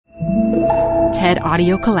TED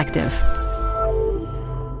Audio Collective.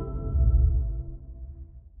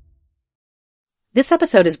 This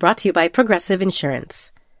episode is brought to you by Progressive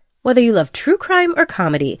Insurance. Whether you love true crime or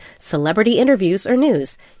comedy, celebrity interviews or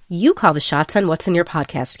news, you call the shots on what's in your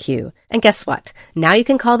podcast queue. And guess what? Now you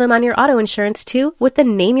can call them on your auto insurance too with the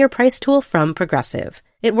Name Your Price tool from Progressive.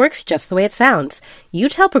 It works just the way it sounds. You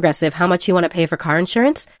tell Progressive how much you want to pay for car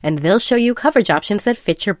insurance, and they'll show you coverage options that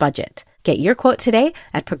fit your budget. Get your quote today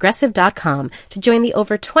at Progressive.com to join the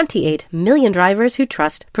over 28 million drivers who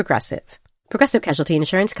trust Progressive. Progressive Casualty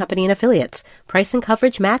Insurance Company and Affiliates. Price and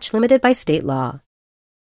coverage match limited by state law.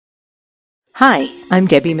 Hi, I'm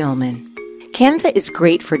Debbie Millman. Canva is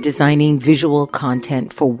great for designing visual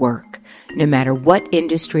content for work, no matter what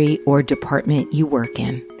industry or department you work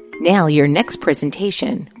in. Now your next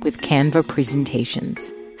presentation with Canva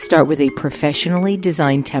Presentations. Start with a professionally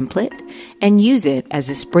designed template and use it as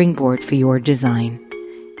a springboard for your design.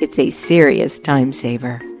 It's a serious time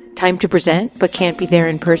saver. Time to present but can't be there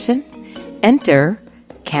in person? Enter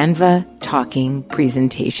Canva Talking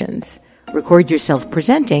Presentations. Record yourself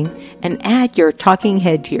presenting and add your talking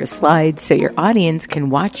head to your slides so your audience can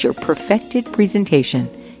watch your perfected presentation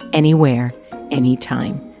anywhere,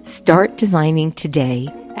 anytime. Start designing today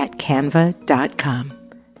at canva.com.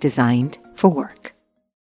 Designed for work.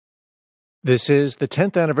 This is the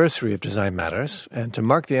 10th anniversary of Design Matters, and to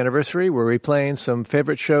mark the anniversary, we're replaying some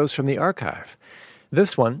favorite shows from the archive.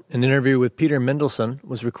 This one, an interview with Peter Mendelsund,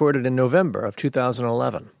 was recorded in November of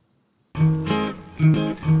 2011.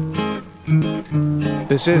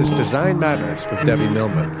 This is Design Matters with Debbie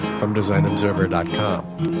Millman from DesignObserver.com.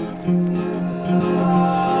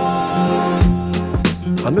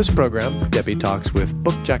 On this program, Debbie talks with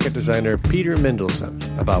book jacket designer Peter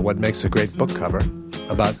Mendelsund about what makes a great book cover,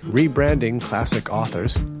 about rebranding classic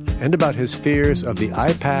authors, and about his fears of the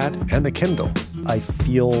iPad and the Kindle. I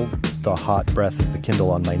feel the hot breath of the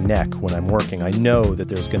Kindle on my neck when I'm working. I know that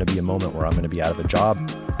there's going to be a moment where I'm going to be out of a job.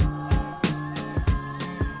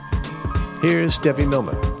 Here's Debbie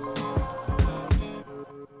Millman.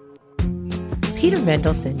 Peter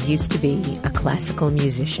Mendelsund used to be a classical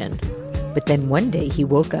musician, but then one day he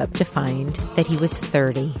woke up to find that he was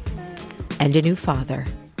 30 and a new father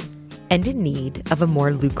and in need of a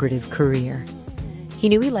more lucrative career. He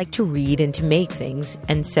knew he liked to read and to make things,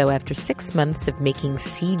 and so after 6 months of making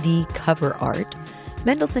CD cover art,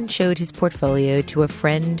 Mendelsund showed his portfolio to a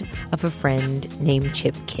friend of a friend named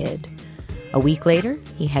Chip Kidd. A week later,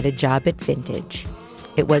 he had a job at Vintage.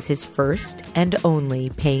 It was his first and only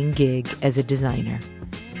paying gig as a designer.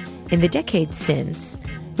 In the decades since,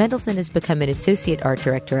 Mendelsund has become an associate art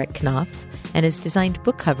director at Knopf and has designed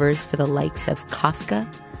book covers for the likes of Kafka,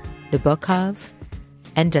 Nabokov,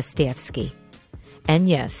 and Dostoevsky. And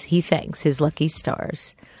yes, he thanks his lucky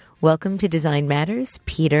stars. Welcome to Design Matters,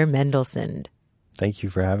 Peter Mendelsund. Thank you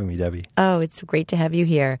for having me, Debbie. Oh, it's great to have you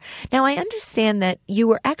here. Now, I understand that you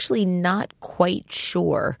were actually not quite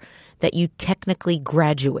sure that you technically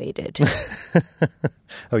graduated.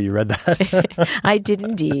 Oh, you read that? I did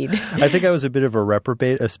indeed. I think I was a bit of a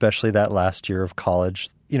reprobate, especially that last year of college.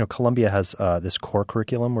 You know, Columbia has this core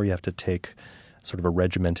curriculum where you have to take sort of a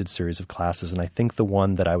regimented series of classes. And I think the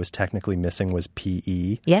one that I was technically missing was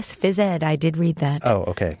PE. Yes, phys ed. I did read that. Oh,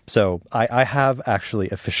 okay. So I have actually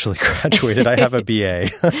officially graduated. I have a BA.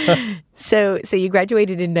 So you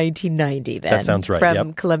graduated in 1990 then. That sounds right, From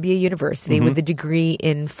yep. Columbia University with a degree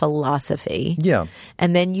in philosophy. Yeah.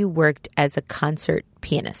 And then you worked as a concert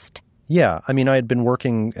pianist. Yeah. I mean, I had been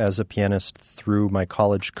working as a pianist through my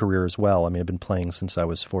college career as well. I mean, I've been playing since I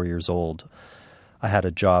was 4 years old. I had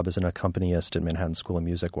a job as an accompanist at Manhattan School of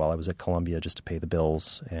Music while I was at Columbia just to pay the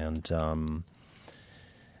bills. And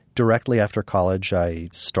directly after college, I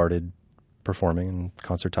started performing and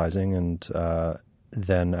concertizing. And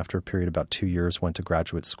then after a period of about 2 years, went to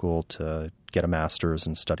graduate school to get a master's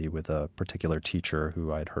and study with a particular teacher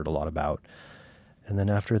who I'd heard a lot about. And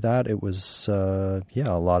then after that, it was, a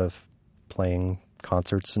lot of playing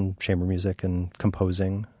concerts and chamber music and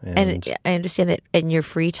composing. And I understand that in your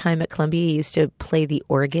free time at Columbia, you used to play the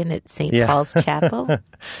organ at St. Paul's Chapel?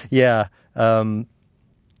 Yeah.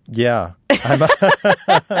 Yeah. That's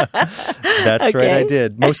okay. Right, I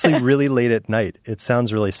did. Mostly really late at night. It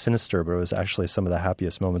sounds really sinister, but it was actually some of the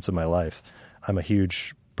happiest moments of my life. I'm a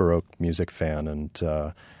huge Baroque music fan, and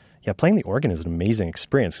playing the organ is an amazing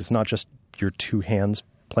experience. It's not just your two hands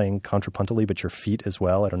playing contrapuntally, but your feet as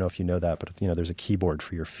well. I don't know if you know that, but there's a keyboard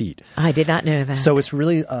for your feet. I did not know that. So it's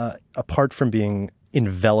really, apart from being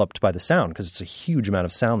enveloped by the sound, because it's a huge amount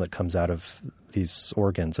of sound that comes out of these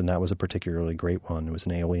organs, and that was a particularly great one. It was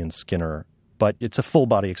an Aeolian Skinner, but it's a full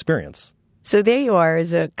body experience. So there you are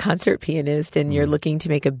as a concert pianist, and you're looking to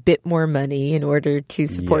make a bit more money in order to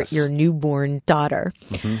support your newborn daughter.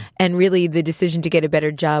 And really the decision to get a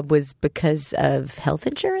better job was because of health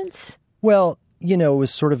insurance? Well, it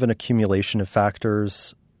was sort of an accumulation of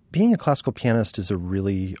factors. Being a classical pianist is a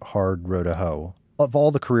really hard row to hoe. Of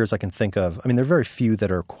all the careers I can think of, there are very few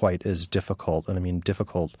that are quite as difficult, and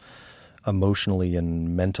difficult emotionally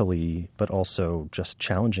and mentally, but also just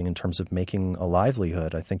challenging in terms of making a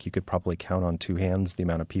livelihood. I think you could probably count on two hands the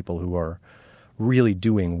amount of people who are really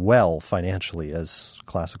doing well financially as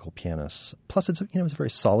classical pianists. Plus, it's a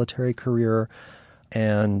very solitary career,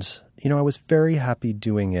 and I was very happy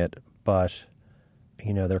doing it. But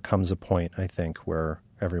there comes a point, I think, where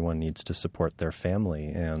everyone needs to support their family,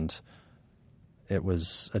 and it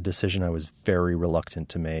was a decision I was very reluctant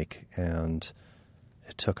to make, and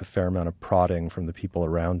it took a fair amount of prodding from the people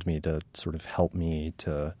around me to sort of help me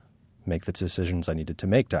to make the decisions I needed to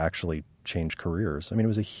make to actually change careers. It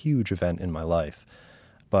was a huge event in my life,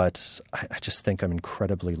 but I just think I'm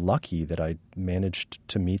incredibly lucky that I managed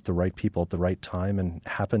to meet the right people at the right time and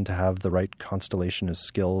happened to have the right constellation of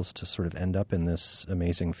skills to sort of end up in this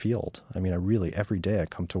amazing field. I really, every day I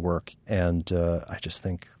come to work and I just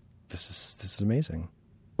think this is amazing.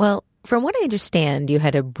 Well, from what I understand, you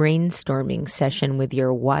had a brainstorming session with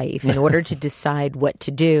your wife in order to decide what to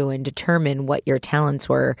do and determine what your talents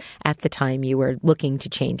were at the time you were looking to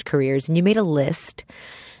change careers. And you made a list,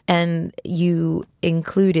 and you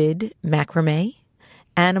included macrame,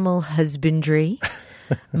 animal husbandry,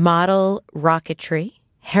 model rocketry,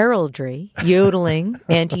 heraldry, yodeling,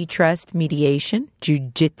 antitrust mediation,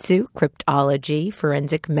 jujitsu, cryptology,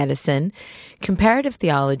 forensic medicine, comparative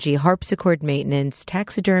theology, harpsichord maintenance,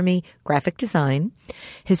 taxidermy, graphic design,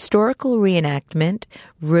 historical reenactment,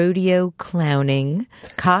 rodeo clowning,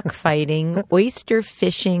 cockfighting, oyster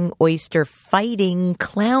fishing, oyster fighting,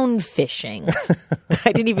 clown fishing.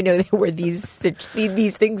 I didn't even know there were these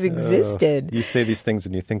things existed. You say these things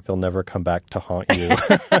and you think they'll never come back to haunt you.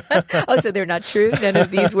 Oh, so they're not true? None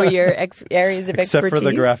of these were your areas of expertise? Except for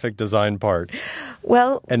the graphic design part.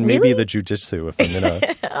 Well, and maybe the jujitsu if I'm in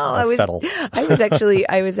a fettle. I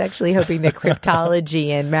was actually hoping that cryptology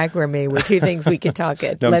and macrame were two things we could talk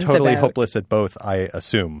at length I'm totally about. hopeless at both, I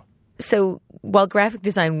assume. So while graphic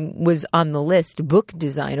design was on the list, book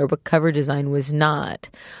design or book cover design was not.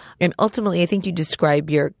 And ultimately, I think you describe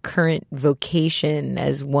your current vocation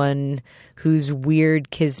as one whose weird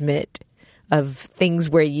kismet of things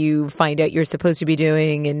where you find out you're supposed to be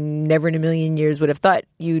doing and never in a million years would have thought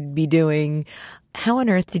you'd be doing. How on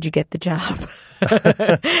earth did you get the job?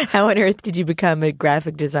 How on earth did you become a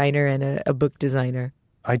graphic designer and a book designer?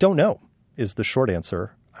 I don't know is the short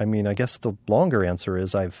answer. I guess the longer answer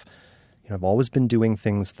is I've always been doing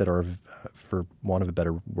things that are, for want of a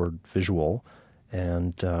better word, visual,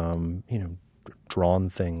 and drawn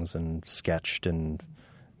things and sketched and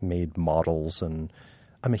made models. And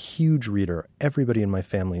I'm a huge reader. Everybody in my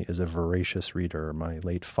family is a voracious reader. My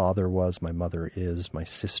late father was, my mother is, my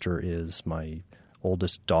sister is, my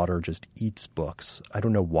oldest daughter just eats books. I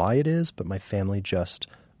don't know why it is, but my family just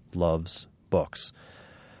loves books.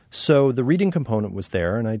 So the reading component was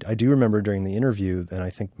there, and I do remember during the interview, and I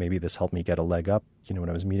think maybe this helped me get a leg up, when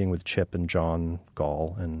I was meeting with Chip and John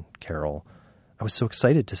Gall and Carol, I was so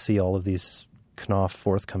excited to see all of these Knopf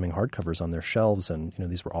forthcoming hardcovers on their shelves, and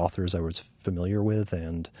these were authors I was familiar with,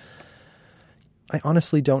 and I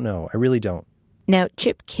honestly don't know. I really don't. Now,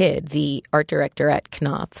 Chip Kidd, the art director at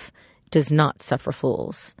Knopf, does not suffer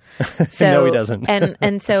fools. So, no, he doesn't.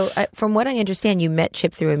 and so from what I understand, you met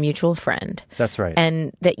Chip through a mutual friend. That's right.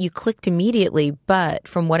 And that you clicked immediately, but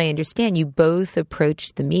from what I understand, you both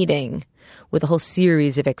approached the meeting with a whole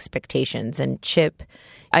series of expectations. And Chip,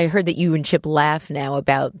 I heard that you and Chip laugh now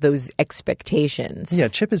about those expectations. Yeah,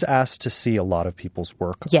 Chip is asked to see a lot of people's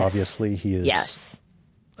work. Yes. Obviously, he is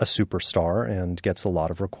a superstar and gets a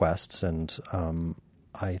lot of requests, and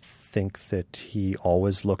I think that he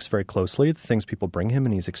always looks very closely at the things people bring him,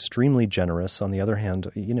 and he's extremely generous. On the other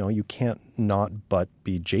hand, you can't not but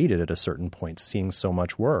be jaded at a certain point seeing so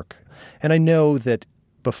much work. And I know that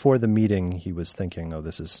before the meeting, he was thinking, oh,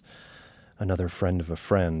 this is another friend of a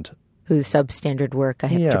friend. Whose substandard work I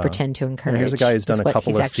have to pretend to encourage. Here's a guy who's done a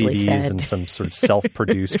couple of CDs said. and some sort of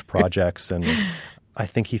self-produced projects, and I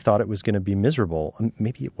think he thought it was going to be miserable.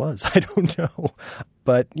 Maybe it was. I don't know.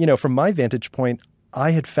 But, from my vantage point,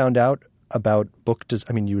 I had found out about book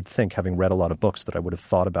design. You would think, having read a lot of books, that I would have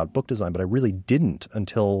thought about book design, but I really didn't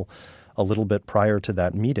until a little bit prior to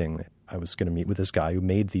that meeting. I was going to meet with this guy who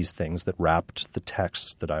made these things that wrapped the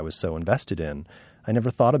texts that I was so invested in. I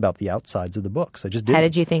never thought about the outsides of the books. I just didn't. How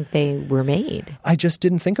did you think they were made? I just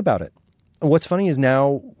didn't think about it. What's funny is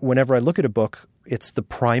now whenever I look at a book, it's the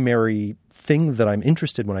primary thing that I'm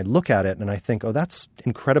interested when I look at it, and I think, oh, that's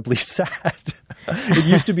incredibly sad. It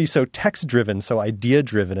used to be so text-driven, so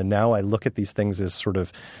idea-driven, and now I look at these things as sort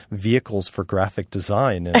of vehicles for graphic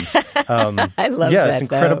design. And I love yeah, that, it's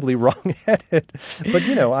incredibly wrong-headed. But,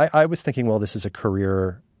 I was thinking, well, this is a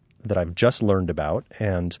career that I've just learned about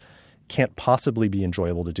and can't possibly be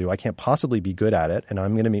enjoyable to do. I can't possibly be good at it, and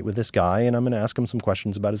I'm going to meet with this guy, and I'm going to ask him some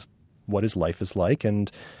questions about what his life is like,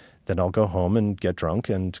 and then I'll go home and get drunk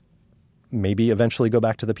and maybe eventually go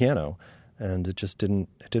back to the piano. And it didn't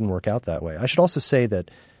work out that way. I should also say that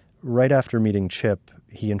right after meeting Chip,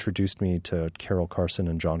 he introduced me to Carol Carson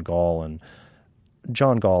and John Gall. And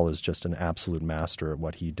John Gall is just an absolute master at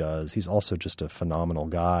what he does. He's also just a phenomenal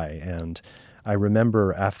guy. And I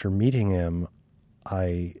remember after meeting him,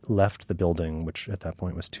 I left the building, which at that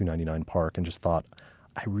point was 299 Park, and just thought,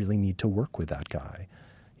 I really need to work with that guy.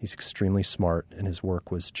 He's extremely smart, and his work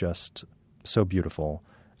was just so beautiful.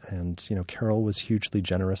 And, Carol was hugely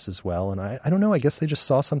generous as well. And I don't know, I guess they just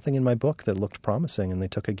saw something in my book that looked promising and they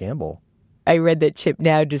took a gamble. I read that Chip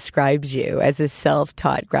now describes you as a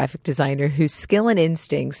self-taught graphic designer whose skill and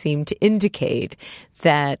instinct seem to indicate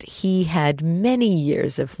that he had many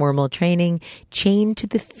years of formal training chained to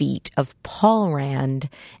the feet of Paul Rand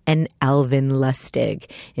and Alvin Lustig.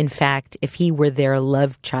 In fact, if he were their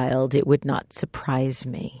love child, it would not surprise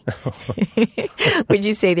me. Would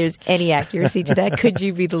you say there's any accuracy to that? Could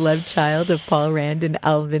you be the love child of Paul Rand and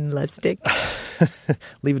Alvin Lustig?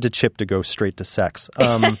 Leave it to Chip to go straight to sex.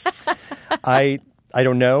 I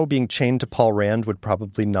don't know. Being chained to Paul Rand would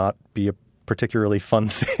probably not be a particularly fun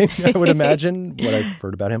thing, I would imagine, what I've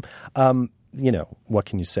heard about him. What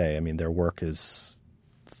can you say? I mean, their work is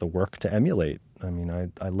the work to emulate. I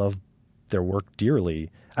mean, I love their work dearly.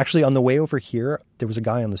 Actually, on the way over here, there was a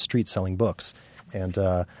guy on the street selling books, and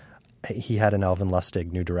he had an Alvin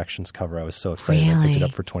Lustig New Directions cover. I was so excited. Really? I picked it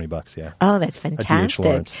up for $20, yeah. Oh, that's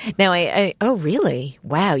fantastic. Now, oh, really?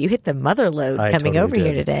 Wow, you hit the mother load coming over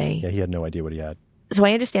here today. Yeah, he had no idea what he had. So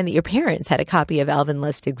I understand that your parents had a copy of Alvin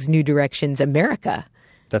Lustig's New Directions America.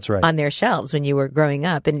 That's right. On their shelves when you were growing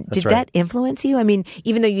up. And did that influence you? I mean,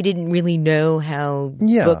 even though you didn't really know how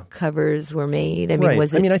book covers were made, I mean,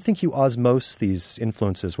 was it? I think you osmose these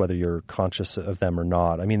influences, whether you're conscious of them or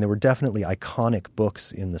not. I mean, there were definitely iconic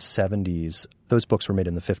books in the 70s. Those books were made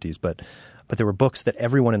in the 50s, but there were books that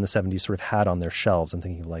everyone in the 70s sort of had on their shelves. I'm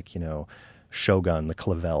thinking of Shogun, the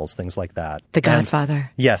Clavels, things like that. The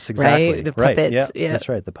Godfather. Yes, exactly. Right? The puppets. Yeah, that's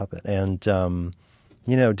right, the puppet. And,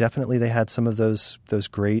 definitely they had some of those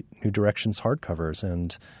great New Directions hardcovers.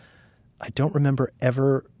 And I don't remember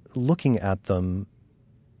ever looking at them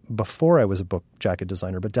before I was a book jacket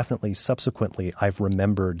designer, but definitely subsequently I've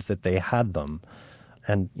remembered that they had them.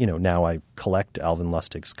 And, now I collect Alvin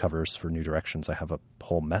Lustig's covers for New Directions. I have a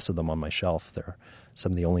whole mess of them on my shelf. They're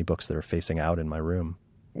some of the only books that are facing out in my room.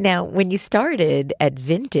 Now, when you started at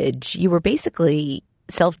Vintage, you were basically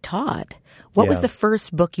self-taught. What was the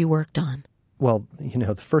first book you worked on? Well,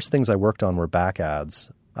 the first things I worked on were back ads.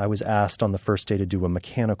 I was asked on the first day to do a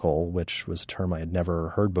mechanical, which was a term I had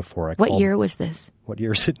never heard before. What year was this? What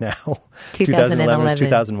year is it now? 2011 was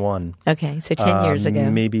 2001. Okay, so 10 years ago.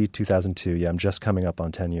 Maybe 2002. Yeah, I'm just coming up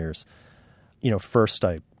on 10 years. First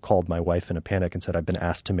I called my wife in a panic and said, I've been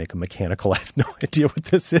asked to make a mechanical. I have no idea what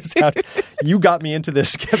this is. You got me into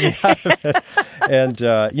this. Get me out of it. And,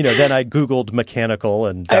 then I Googled mechanical,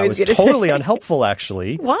 and that was totally unhelpful,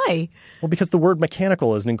 actually. Why? Well, because the word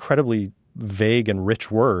mechanical is an incredibly vague and rich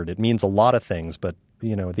word. It means a lot of things, but,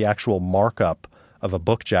 the actual markup of a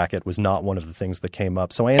book jacket was not one of the things that came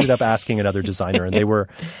up. So I ended up asking another designer, and they were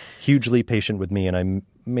hugely patient with me, and I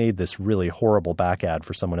made this really horrible back ad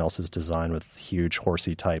for someone else's design with huge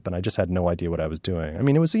horsey type, and I just had no idea what I was doing. I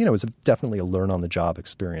mean, it was definitely a learn-on-the-job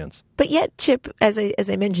experience. But yet, Chip, as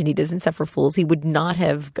I mentioned, he doesn't suffer fools. He would not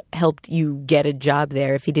have helped you get a job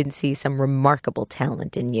there if he didn't see some remarkable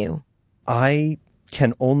talent in you. I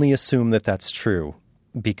can only assume that that's true,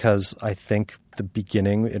 because I think the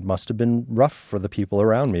beginning, it must have been rough for the people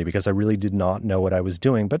around me because I really did not know what I was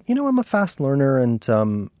doing. But, I'm a fast learner, and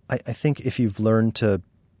I think if you've learned to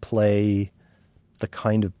play the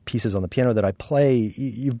kind of pieces on the piano that I play,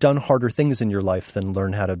 you've done harder things in your life than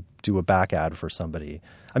learn how to do a back ad for somebody.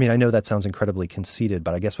 I mean, I know that sounds incredibly conceited,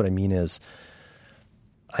 but I guess what I mean is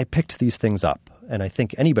I picked these things up, and I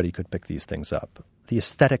think anybody could pick these things up. The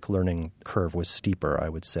aesthetic learning curve was steeper, I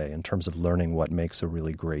would say, in terms of learning what makes a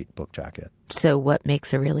really great book jacket. So what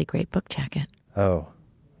makes a really great book jacket? Oh,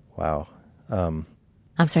 wow.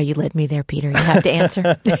 I'm I'm sorry, you led me there, Peter. You have to answer.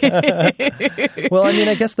 Well, I mean,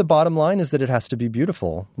 I guess the bottom line is that it has to be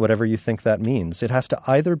beautiful, whatever you think that means. It has to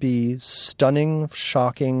either be stunning,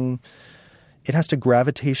 shocking. It has to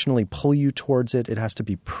gravitationally pull you towards it. It has to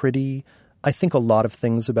be pretty. I think a lot of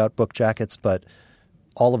things about book jackets, but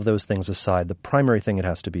all of those things aside, the primary thing it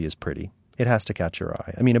has to be is pretty. It has to catch your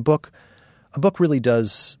eye. I mean, a book really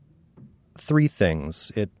does three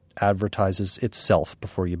things. It advertises itself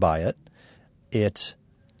before you buy it. It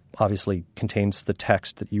obviously contains the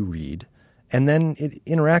text that you read. And then it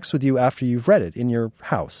interacts with you after you've read it in your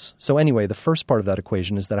house. So anyway, the first part of that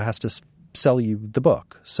equation is that it has to sell you the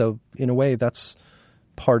book. So in a way, that's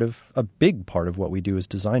a big part of what we do as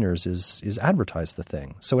designers is advertise the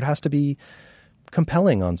thing. So it has to be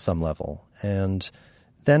compelling on some level. And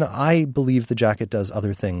then I believe the jacket does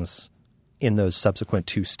other things in those subsequent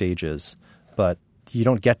two stages, but you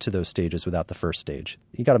don't get to those stages without the first stage.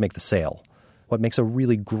 You got to make the sale. What makes a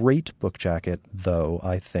really great book jacket, though,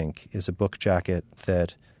 I think, is a book jacket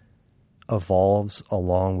that evolves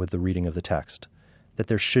along with the reading of the text. That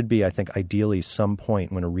there should be, I think, ideally some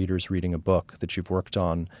point when a reader's reading a book that you've worked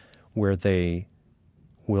on where they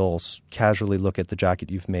will casually look at the jacket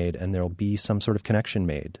you've made and there'll be some sort of connection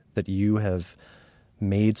made, that you have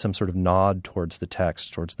made some sort of nod towards the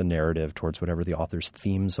text, towards the narrative, towards whatever the author's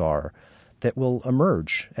themes are, that will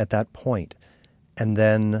emerge at that point. And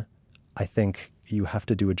then I think you have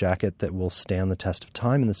to do a jacket that will stand the test of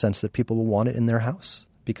time in the sense that people will want it in their house,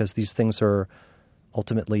 because these things are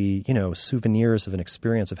ultimately, souvenirs of an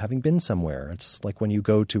experience of having been somewhere. It's like when you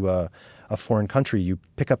go to a foreign country, you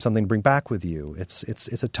pick up something to bring back with you. It's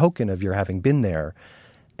a token of your having been there,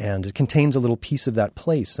 and it contains a little piece of that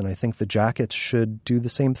place. And I think the jackets should do the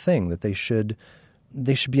same thing, that they should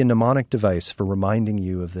be a mnemonic device for reminding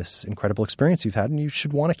you of this incredible experience you've had, and you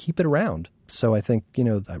should want to keep it around. So I think,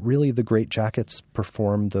 really the great jackets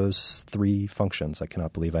perform those three functions. I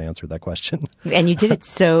cannot believe I answered that question. And you did it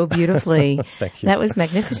so beautifully. Thank you. That was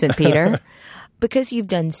magnificent, Peter. Because you've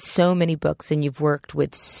done so many books and you've worked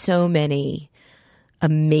with so many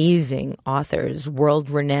amazing authors,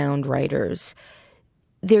 world-renowned writers,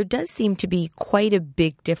 there does seem to be quite a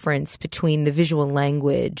big difference between the visual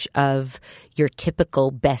language of your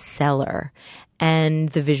typical bestseller and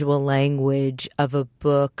the visual language of a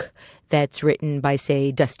book that's written by,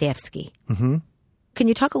 say, Dostoevsky. Mm-hmm. Can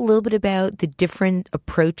you talk a little bit about the different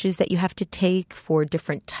approaches that you have to take for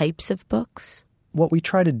different types of books? What we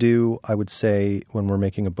try to do, I would say, when we're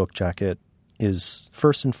making a book jacket is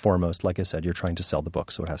first and foremost, like I said, you're trying to sell the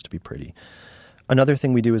book, so it has to be pretty. Another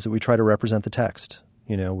thing we do is that we try to represent the text.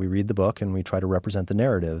 We read the book and we try to represent the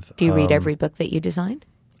narrative. Do you read every book that you design?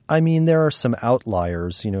 I mean, there are some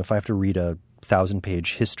outliers. If I have to read a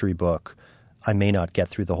 1,000-page history book, I may not get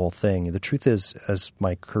through the whole thing. The truth is, as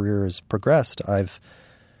my career has progressed, I've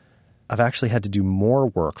actually had to do more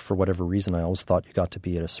work for whatever reason. I always thought you got to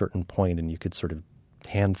be at a certain point and you could sort of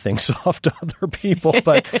hand things off to other people.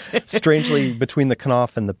 But strangely, between the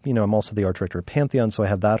Knopf and I'm also the art director at Pantheon, so I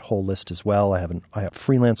have that whole list as well. I have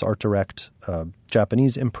freelance art direct,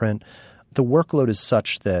 Japanese imprint. The workload is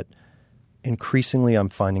such that increasingly I'm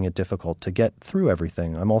finding it difficult to get through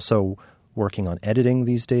everything. I'm also working on editing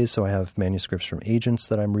these days, so I have manuscripts from agents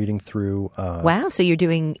that I'm reading through. Wow, so you're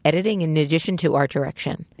doing editing in addition to art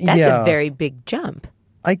direction. That's a very big jump.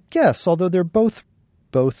 I guess, although they're both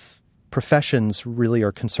professions really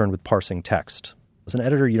are concerned with parsing text. As an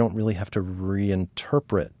editor, you don't really have to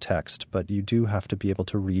reinterpret text, but you do have to be able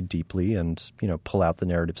to read deeply and, pull out the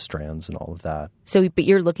narrative strands and all of that. So, but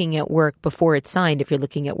you're looking at work before it's signed if you're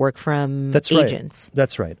looking at work from agents. Right.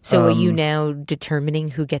 That's right. So are you now determining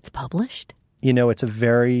who gets published? It's a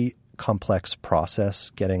very complex process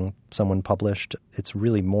getting someone published. It's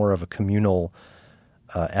really more of a communal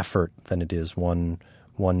effort than it is one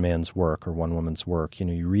man's work or one woman's work.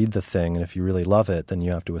 You read the thing, and if you really love it, then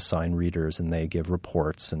you have to assign readers, and they give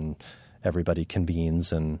reports, and everybody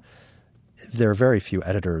convenes. And there are very few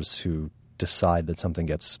editors who decide that something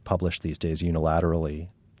gets published these days unilaterally,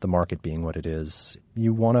 the market being what it is.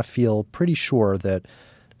 You want to feel pretty sure that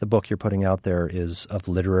the book you're putting out there is of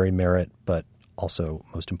literary merit, but also,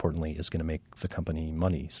 most importantly, is going to make the company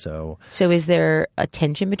money. So is there a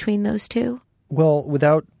tension between those two? Well,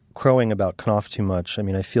 without crowing about Knopf too much, I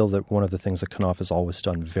mean, I feel that one of the things that Knopf has always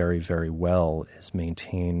done very, very well is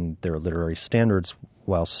maintain their literary standards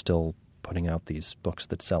while still putting out these books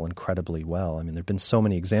that sell incredibly well. I mean, there have been so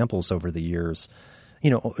many examples over the years.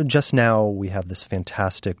 Just now we have this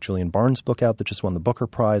fantastic Julian Barnes book out that just won the Booker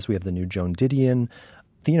Prize. We have the new Joan Didion.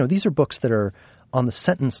 These are books that are on the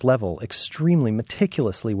sentence level extremely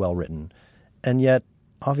meticulously well written, and yet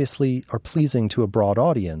obviously are pleasing to a broad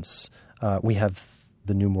audience. We have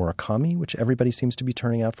the new Murakami, which everybody seems to be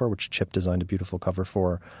turning out for, which Chip designed a beautiful cover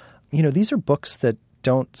for. You know, these are books that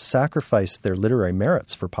don't sacrifice their literary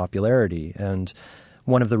merits for popularity. And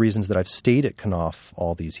one of the reasons that I've stayed at Knopf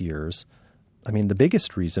all these years, I mean, the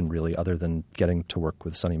biggest reason really, other than getting to work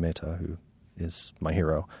with Sunny Mehta, who is my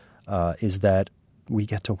hero, is that we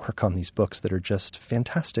get to work on these books that are just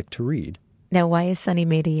fantastic to read. Now, why is Sunny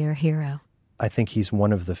Mehta your hero? I think he's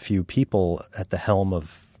one of the few people at the helm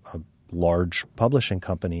of a large publishing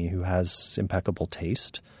company who has impeccable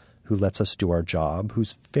taste, who lets us do our job,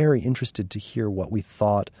 who's very interested to hear what we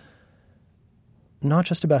thought, not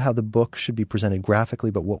just about how the book should be presented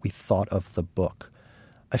graphically, but what we thought of the book.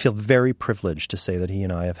 I feel very privileged to say that he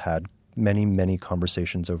and I have had many, many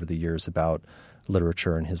conversations over the years about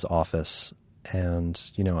literature in his office. And,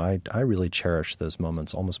 you know, I really cherish those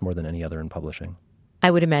moments almost more than any other in publishing. I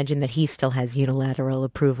would imagine that he still has unilateral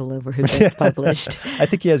approval over who gets published. I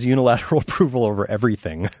think he has unilateral approval over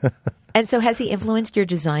everything. And so has he influenced your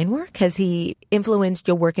design work? Has he influenced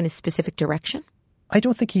your work in a specific direction? I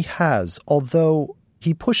don't think he has, although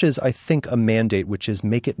he pushes, I think, a mandate, which is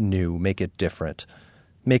make it new, make it different,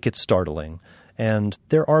 make it startling. And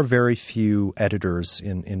there are very few editors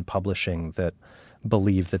in publishing that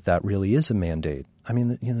believe that that really is a mandate. I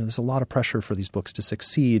mean, you know, there's a lot of pressure for these books to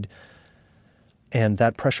succeed. And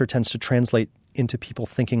that pressure tends to translate into people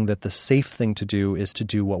thinking that the safe thing to do is to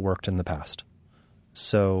do what worked in the past.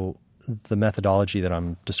 So the methodology that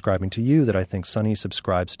I'm describing to you that I think Sunny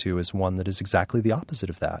subscribes to is one that is exactly the opposite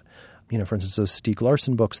of that. You know, for instance, those Stieg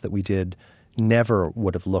Larsson books that we did never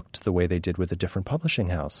would have looked the way they did with a different publishing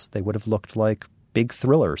house. They would have looked like big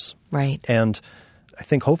thrillers. Right. And I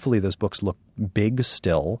think hopefully those books look big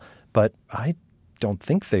still, but I don't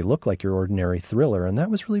think they look like your ordinary thriller. And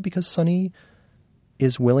that was really because Sunny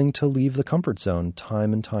is willing to leave the comfort zone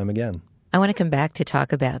time and time again. I want to come back to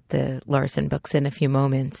talk about the Larsson books in a few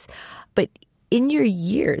moments. But in your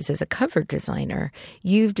years as a cover designer,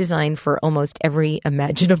 you've designed for almost every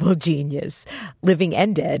imaginable genius, living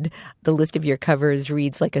and dead. The list of your covers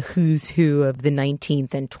reads like a who's who of the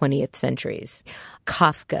 19th and 20th centuries.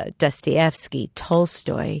 Kafka, Dostoevsky,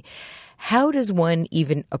 Tolstoy. How does one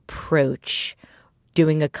even approach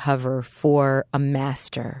doing a cover for a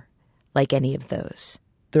master like any of those?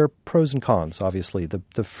 There are pros and cons, obviously.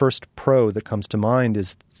 The first pro that comes to mind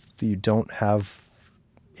is you don't have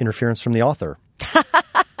interference from the author.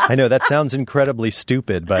 I know that sounds incredibly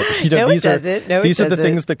stupid, but you know, these are the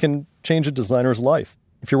things that can change a designer's life.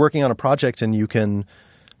 If you're working on a project and you can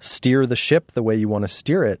steer the ship the way you want to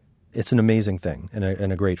steer it, it's an amazing thing and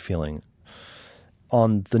a great feeling.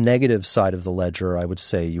 On the negative side of the ledger, I would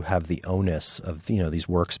say you have the onus of, you know, these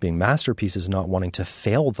works being masterpieces, not wanting to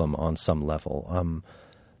fail them on some level.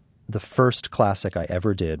 The first classic I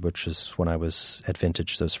ever did, which is when I was at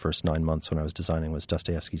Vintage, those first 9 months when I was designing, was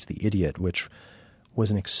Dostoevsky's The Idiot, which was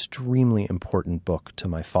an extremely important book to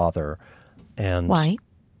my father. And why?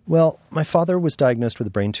 Well, my father was diagnosed with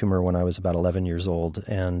a brain tumor when I was about 11 years old.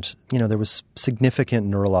 And, you know, there was significant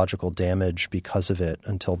neurological damage because of it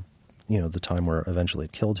until, you know, the time where eventually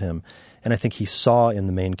it killed him. And I think he saw in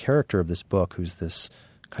the main character of this book, who's this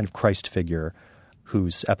kind of Christ figure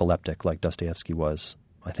who's epileptic like Dostoevsky was,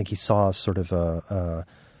 I think he saw sort of a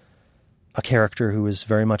character who was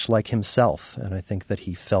very much like himself. And I think that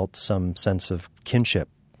he felt some sense of kinship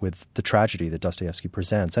with the tragedy that Dostoevsky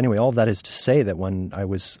presents. Anyway, all of that is to say that when I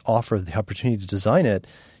was offered the opportunity to design it,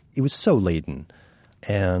 it was so laden.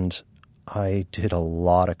 And I did a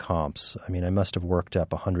lot of comps. I mean, I must have worked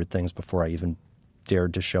up 100 things before I even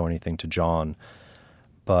dared to show anything to John.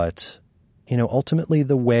 But, you know, ultimately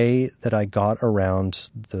the way that I got around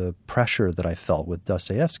the pressure that I felt with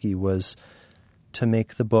Dostoevsky was to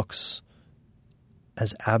make the books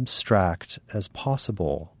as abstract as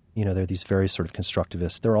possible. You know, they're these very sort of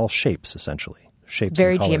constructivist, they're all shapes essentially. Shapes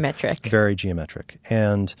very and color. Geometric. Very geometric.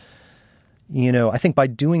 And, you know, I think by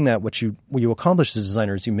doing that, what you accomplish as a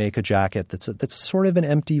designer is you make a jacket that's sort of an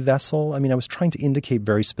empty vessel. I mean, I was trying to indicate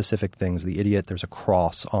very specific things. The Idiot, there's a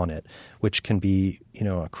cross on it, which can be, you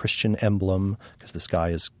know, a Christian emblem because this guy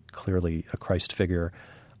is clearly a Christ figure.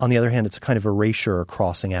 On the other hand, it's a kind of erasure or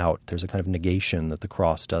crossing out. There's a kind of negation that the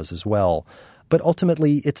cross does as well. But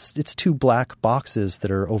ultimately, it's two black boxes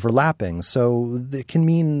that are overlapping, so it can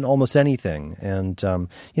mean almost anything. And,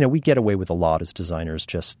 you know, we get away with a lot as designers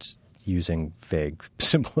just using vague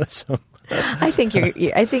symbolism. I think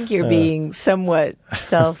you're being somewhat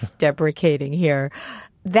self-deprecating here.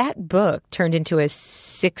 That book turned into a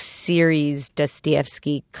 6-series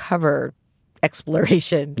Dostoevsky cover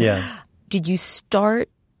exploration. Yeah. Did you start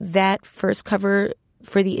that first cover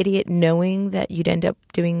for The Idiot knowing that you'd end up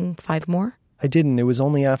doing 5 more? I didn't. It was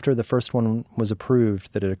only after the first one was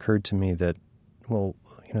approved that it occurred to me that, well,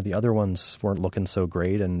 the other ones weren't looking so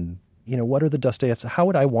great. And, what are the Dostoevskys? How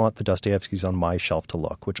would I want the Dostoevskys on my shelf to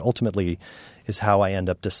look? Which ultimately is how I end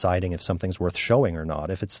up deciding if something's worth showing or not.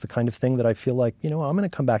 If it's the kind of thing that I feel like, I'm going to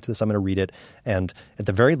come back to this, I'm going to read it. And at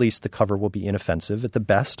the very least, the cover will be inoffensive. At the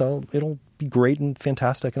best, it'll be great and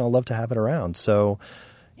fantastic, and I'll love to have it around. So,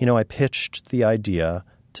 I pitched the idea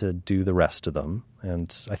to do the rest of them.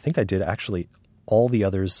 And I think I did actually all the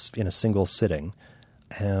others in a single sitting.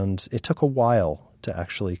 And it took a while to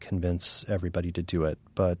actually convince everybody to do it.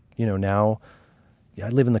 But, now I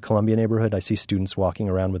live in the Columbia neighborhood. I see students walking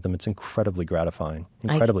around with them. It's incredibly gratifying.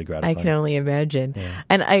 I can only imagine. Yeah.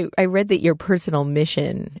 And I read that your personal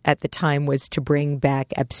mission at the time was to bring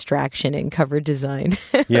back abstraction in cover design.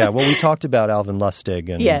 Yeah, well, we talked about Alvin Lustig.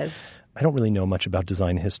 And yes. I don't really know much about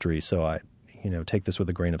design history, so I take this with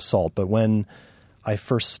a grain of salt. But when I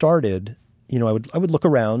first started, I would look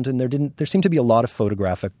around, and there seemed to be a lot of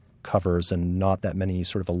photographic covers and not that many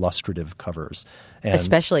sort of illustrative covers. And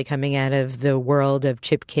especially coming out of the world of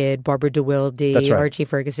Chip Kidd, Barbara DeWilde, right. Archie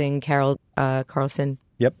Ferguson, Carol Carlson.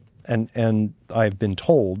 Yep. And I've been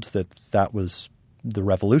told that was the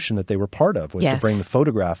revolution that they were part of, was yes. to bring the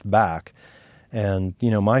photograph back. And,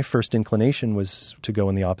 my first inclination was to go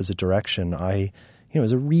in the opposite direction.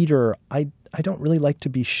 As a reader, I don't really like to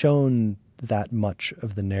be shown that much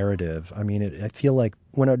of the narrative. I mean, I feel like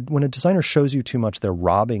when a designer shows you too much, they're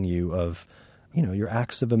robbing you of, your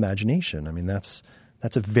acts of imagination. I mean, that's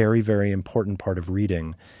a very, very important part of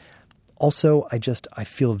reading. Also, I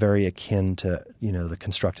feel very akin to, the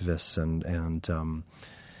constructivists and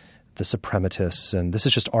the suprematists. And this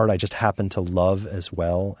is just art I just happen to love as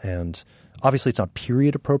well. And obviously, it's not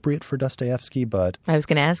period appropriate for Dostoevsky, but I was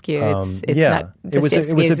going to ask you, it's yeah, not. It was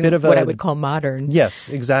a bit of what I would call modern. Yes,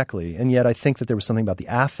 exactly. And yet, I think that there was something about the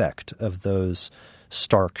affect of those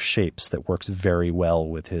stark shapes that works very well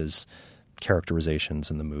with his characterizations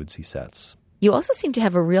and the moods he sets. You also seem to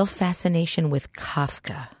have a real fascination with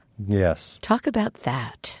Kafka. Yes. Talk about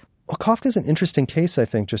that. Well, Kafka's an interesting case, I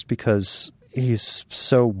think, just because he's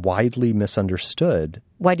so widely misunderstood.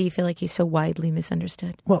 Why do you feel like he's so widely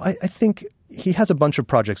misunderstood? Well, I think he has a bunch of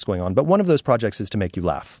projects going on, but one of those projects is to make you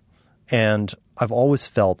laugh. And I've always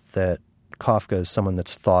felt that Kafka is someone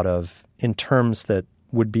that's thought of in terms that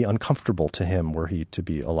would be uncomfortable to him were he to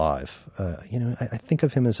be alive. I think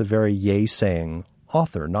of him as a very yay-saying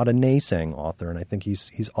author, not a nay-saying author. And I think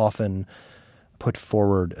he's often put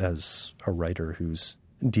forward as a writer who's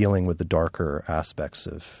dealing with the darker aspects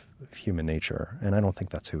of human nature. And I don't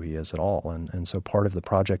think that's who he is at all. And so part of the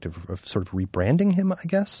project of sort of rebranding him, I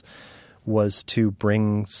guess, was to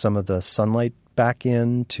bring some of the sunlight back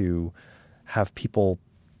in, to have people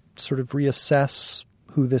sort of reassess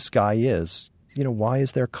who this guy is. Why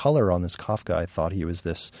is there color on this Kafka? I thought he was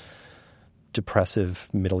this depressive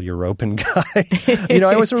Middle European guy. I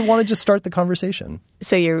always sort of wanted to start the conversation.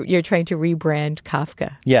 So you're trying to rebrand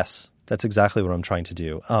Kafka? Yes. That's exactly what I'm trying to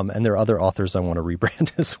do. And there are other authors I want to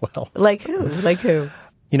rebrand as well. Like who?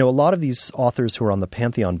 A lot of these authors who are on the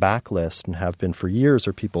Pantheon backlist and have been for years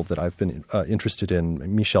are people that I've been interested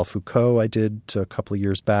in. Michel Foucault I did a couple of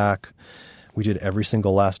years back. We did every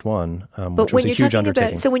single last one, which was a huge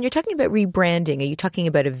undertaking. So when you're talking about rebranding, are you talking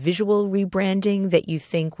about a visual rebranding that you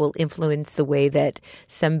think will influence the way that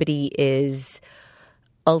somebody is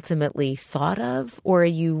ultimately thought of, or are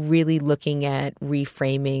you really looking at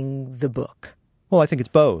reframing the book? Well, I think it's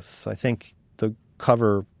both. I think the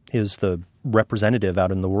cover is the representative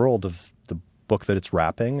out in the world of the book that it's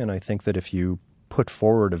wrapping, and I think that if you put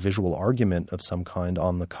forward a visual argument of some kind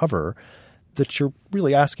on the cover, that you're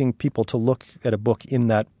really asking people to look at a book in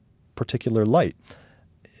that particular light.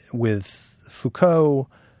 With Foucault,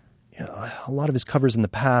 a lot of his covers in the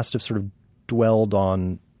past have sort of dwelled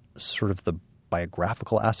on sort of the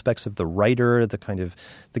biographical aspects of the writer, the kind of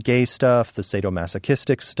the gay stuff, the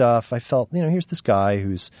sadomasochistic stuff. I felt, here's this guy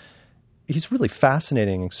he's really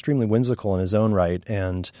fascinating, extremely whimsical in his own right,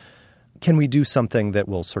 and can we do something that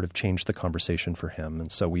will sort of change the conversation for him?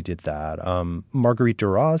 And so we did that. Marguerite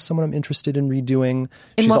Duras is someone I'm interested in redoing.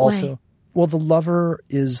 In what way? Well, The Lover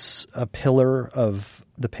is a pillar of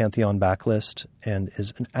the Pantheon backlist and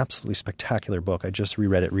is an absolutely spectacular book. I just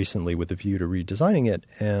reread it recently with a view to redesigning it,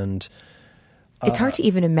 and it's hard to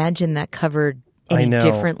even imagine that cover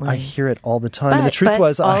differently. I hear it all the time. And the truth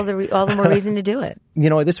was, all the more reason to do it.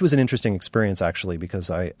 This was an interesting experience, actually, because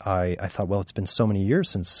I thought, well, it's been so many years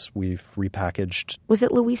since we've repackaged. Was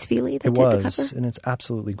it Louise Feely that did the cover? It was, and it's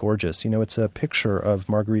absolutely gorgeous. It's a picture of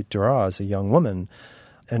Marguerite Duras, a young woman.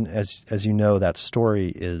 And as you know, that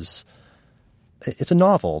story is it's a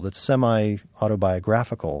novel that's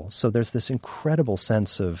semi-autobiographical. So there's this incredible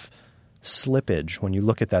sense of slippage when you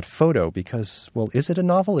look at that photo because, well, is it a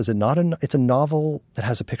novel? Is it not? It's a novel that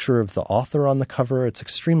has a picture of the author on the cover. It's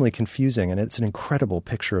extremely confusing, and it's an incredible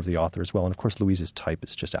picture of the author as well. And, of course, Louise's type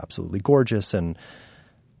is just absolutely gorgeous. And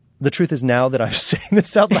the truth is, now that I'm saying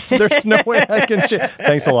this out loud, there's no way I can change.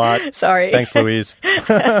 Thanks a lot. Sorry. Thanks, Louise.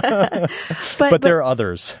 But there are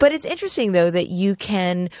others. But it's interesting, though, that you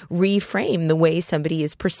can reframe the way somebody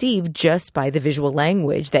is perceived just by the visual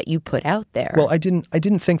language that you put out there. Well, I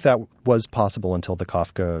didn't think that was possible until the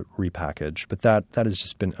Kafka repackage, but that has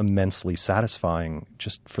just been immensely satisfying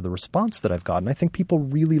just for the response that I've gotten. I think people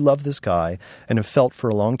really love this guy and have felt for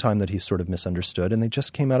a long time that he's sort of misunderstood, and they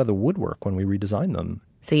just came out of the woodwork when we redesigned them.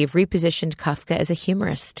 So you've repositioned Kafka as a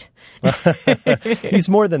humorist. He's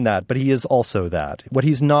more than that, but he is also that. What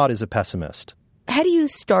he's not is a pessimist. How do you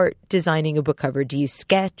start designing a book cover? Do you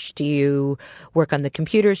sketch? Do you work on the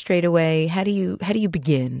computer straight away? How do you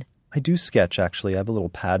begin? I do sketch, actually. I have a little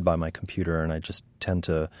pad by my computer, and I just tend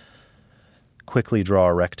to quickly draw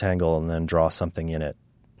a rectangle and then draw something in it,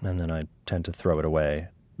 and then I tend to throw it away.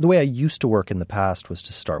 The way I used to work in the past was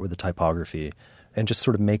to start with the typography and just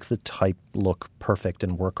sort of make the type look perfect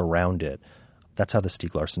and work around it. That's how the Stieg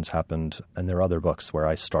Larssons happened, and there are other books where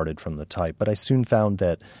I started from the type. But I soon found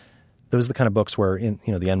that those are the kind of books where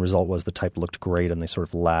the end result was the type looked great and they sort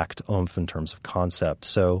of lacked oomph in terms of concept.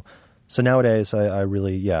 So nowadays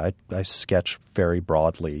I sketch very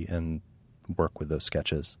broadly and work with those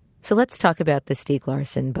sketches. So let's talk about the Stieg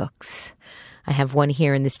Larsson books. I have one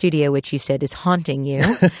here in the studio, which you said is haunting you.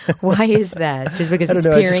 Why is that? Just because it's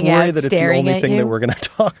peering out, staring at you? I just worry that it's the only thing that we're going to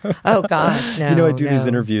talk about. Oh, gosh, no. I do these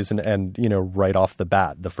interviews and right off the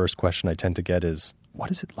bat, the first question I tend to get is,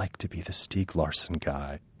 what is it like to be the Stieg Larsson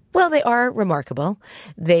guy? Well, they are remarkable.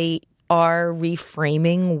 They are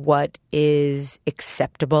reframing what is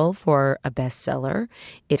acceptable for a bestseller.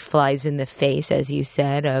 It flies in the face, as you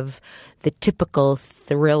said, of the typical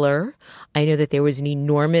thriller. I know that there was an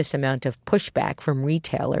enormous amount of pushback from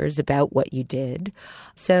retailers about what you did.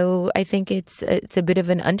 So I think it's a bit of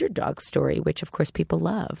an underdog story, which of course people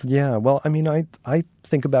love. Yeah, well, I mean, I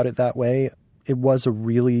think about it that way. It was a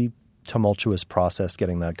really tumultuous process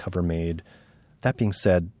getting that cover made. That being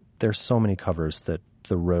said, there's so many covers that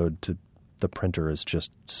the road to the printer is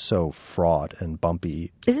just so fraught and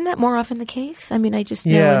bumpy. Isn't that more often the case? I mean, I just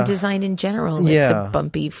know in design in general, it's a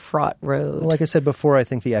bumpy, fraught road. Like I said before, I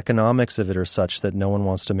think the economics of it are such that no one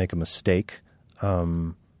wants to make a mistake.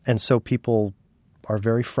 And so people are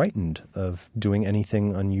very frightened of doing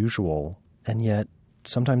anything unusual. And yet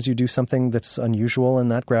sometimes you do something that's unusual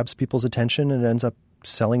and that grabs people's attention and it ends up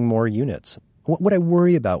selling more units. What I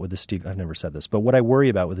worry about with the Stieg, I've never said this, but what I worry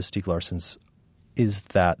about with the Stieg Larssons is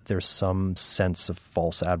that there's some sense of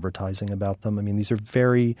false advertising about them. I mean, these are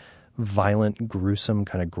very violent, gruesome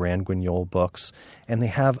kind of Grand Guignol books. And they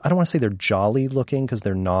have, I don't want to say they're jolly looking because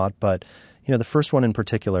they're not, but, the first one in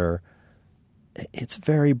particular, it's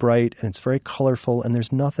very bright and it's very colorful and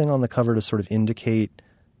there's nothing on the cover to sort of indicate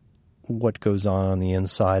what goes on the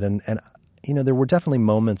inside. And there were definitely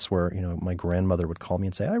moments where, my grandmother would call me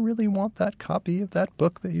and say, I really want that copy of that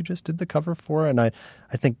book that you just did the cover for. And I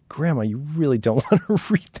think, Grandma, you really don't want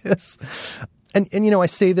to read this. And I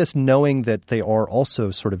say this knowing that they are also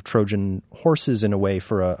sort of Trojan horses in a way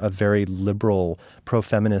for a very liberal,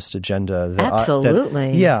 pro-feminist agenda.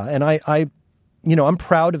 Absolutely. And I'm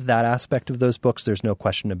proud of that aspect of those books. There's no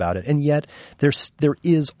question about it. And yet there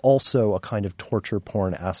is also a kind of torture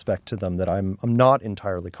porn aspect to them that I'm not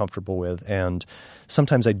entirely comfortable with. And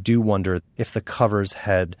sometimes I do wonder if the covers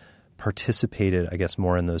had participated, I guess,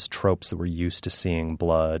 more in those tropes that we're used to seeing,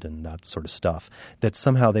 blood and that sort of stuff, that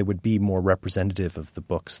somehow they would be more representative of the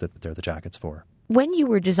books that they're the jackets for. When you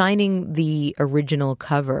were designing the original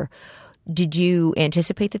cover, did you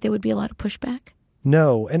anticipate that there would be a lot of pushback?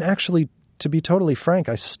 No. And actually, to be totally frank,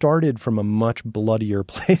 I started from a much bloodier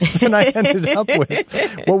place than I ended up with.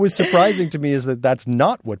 What was surprising to me is that that's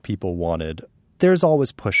not what people wanted. There's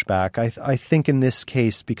always pushback. I think in this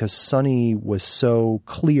case, because Sonny was so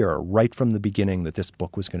clear right from the beginning that this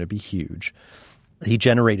book was going to be huge, he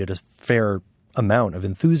generated a fair amount of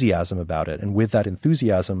enthusiasm about it. And with that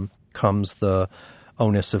enthusiasm comes the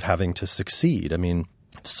onus of having to succeed. I mean,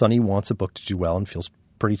 if Sonny wants a book to do well and feels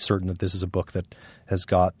pretty certain that this is a book that has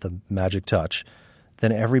got the magic touch,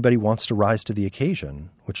 then everybody wants to rise to the occasion,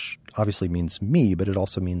 which obviously means me, but it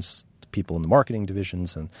also means the people in the marketing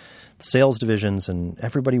divisions and the sales divisions, and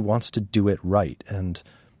everybody wants to do it right. And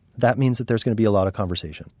that means that there's going to be a lot of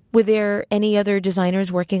conversation. Were there any other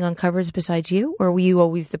designers working on covers besides you, or were you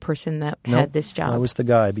always the person that had this job? I was the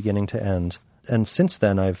guy beginning to end. And since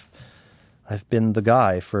then, I've I've been the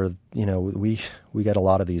guy for, we get a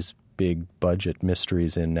lot of these big budget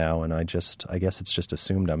mysteries in now, and I guess it's just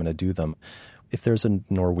assumed I'm going to do them. If there's a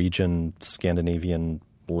Norwegian, Scandinavian,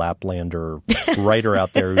 Laplander writer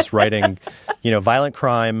out there who's writing, violent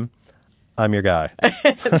crime, I'm your guy.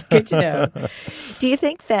 Good to know. Do you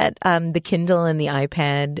think that the Kindle and the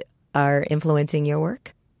iPad are influencing your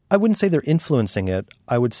work? I wouldn't say they're influencing it.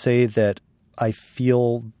 I would say that I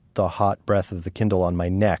feel the hot breath of the Kindle on my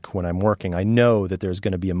neck when I'm working. I know that there's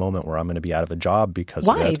going to be a moment where I'm going to be out of a job because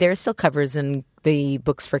of it. Why? There are still covers in the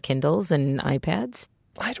books for Kindles and iPads?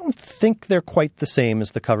 I don't think they're quite the same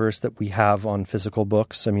as the covers that we have on physical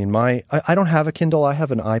books. I mean, I don't have a Kindle. I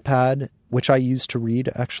have an iPad, which I use to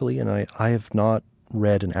read, actually, and I have not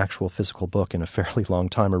read an actual physical book in a fairly long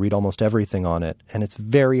time. I read almost everything on it, and it's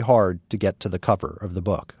very hard to get to the cover of the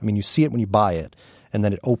book. I mean, you see it when you buy it, and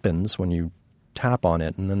then it opens when you tap on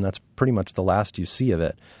it, and then that's pretty much the last you see of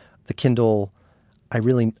it. The Kindle, I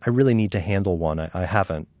really need to handle one. I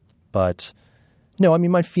haven't. But no, I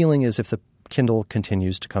mean, my feeling is if the Kindle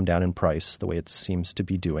continues to come down in price the way it seems to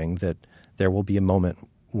be doing, that there will be a moment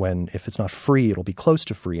when, if it's not free, it'll be close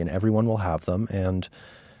to free and everyone will have them. And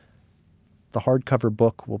the hardcover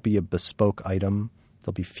book will be a bespoke item.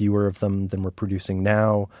 There'll be fewer of them than we're producing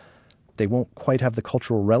now. They won't quite have the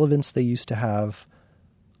cultural relevance they used to have.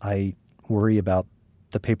 I worry about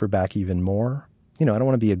the paperback even more. I don't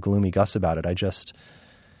want to be a gloomy Gus about it.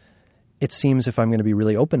 It seems if I'm going to be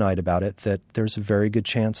really open-eyed about it, that there's a very good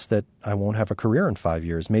chance that I won't have a career in 5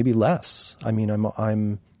 years, maybe less. I mean,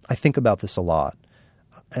 I think about this a lot.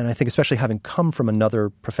 And I think especially having come from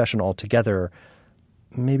another profession altogether,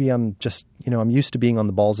 maybe I'm just, I'm used to being on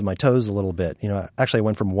the balls of my toes a little bit. Actually I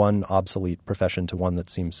went from one obsolete profession to one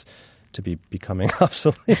that seems to be becoming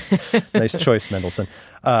obsolete. Nice choice, Mendelsund.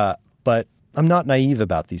 But I'm not naive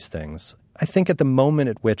about these things. I think at the moment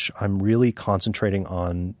at which I'm really concentrating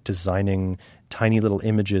on designing tiny little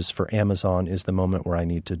images for Amazon is the moment where I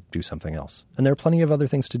need to do something else. And there are plenty of other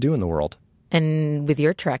things to do in the world. And with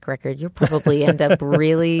your track record, you'll probably end up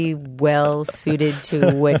really well suited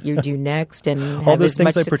to what you do next. And all those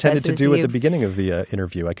things I pretended to do at the beginning of the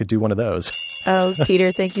interview, I could do one of those. Oh,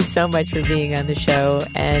 Peter, thank you so much for being on the show.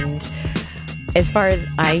 And as far as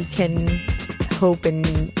I can hope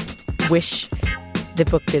and wish, the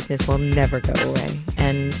book business will never go away.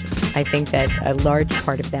 And I think that a large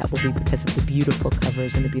part of that will be because of the beautiful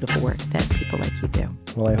covers and the beautiful work that people like you do.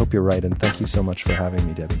 Well, I hope you're right. And thank you so much for having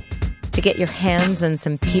me, Debbie. To get your hands on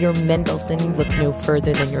some Peter Mendelsund, look no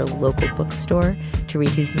further than your local bookstore. To read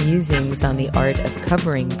his musings on the art of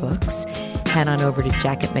covering books, head on over to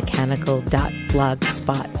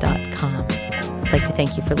jacketmechanical.blogspot.com. I'd like to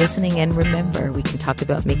thank you for listening, and remember, we can talk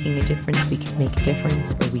about making a difference, we can make a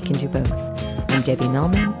difference, or we can do both. I'm Debbie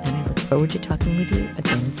Millman, and I look forward to talking with you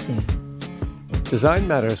again soon. Design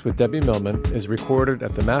Matters with Debbie Millman is recorded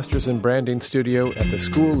at the Masters in Branding Studio at the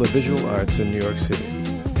School of Visual Arts in New York City.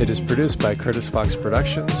 It is produced by Curtis Fox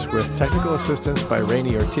Productions with technical assistance by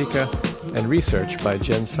Rainey Ortica and research by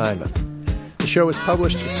Jen Simon. The show is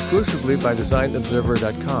published exclusively by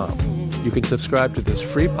DesignObserver.com. You can subscribe to this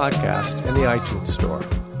free podcast in the iTunes Store.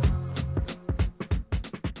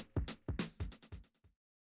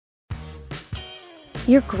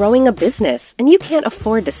 You're growing a business, and you can't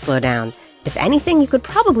afford to slow down. If anything, you could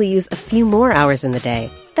probably use a few more hours in the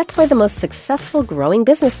day. That's why the most successful growing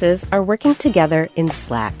businesses are working together in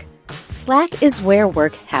Slack. Slack is where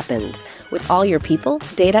work happens, with all your people,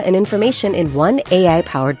 data, and information in one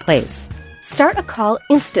AI-powered place. Start a call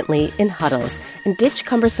instantly in huddles and ditch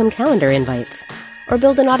cumbersome calendar invites. Or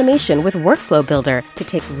build an automation with Workflow Builder to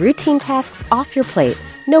take routine tasks off your plate,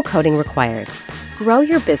 no coding required. Grow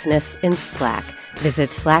your business in Slack.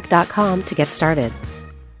 Visit slack.com to get started.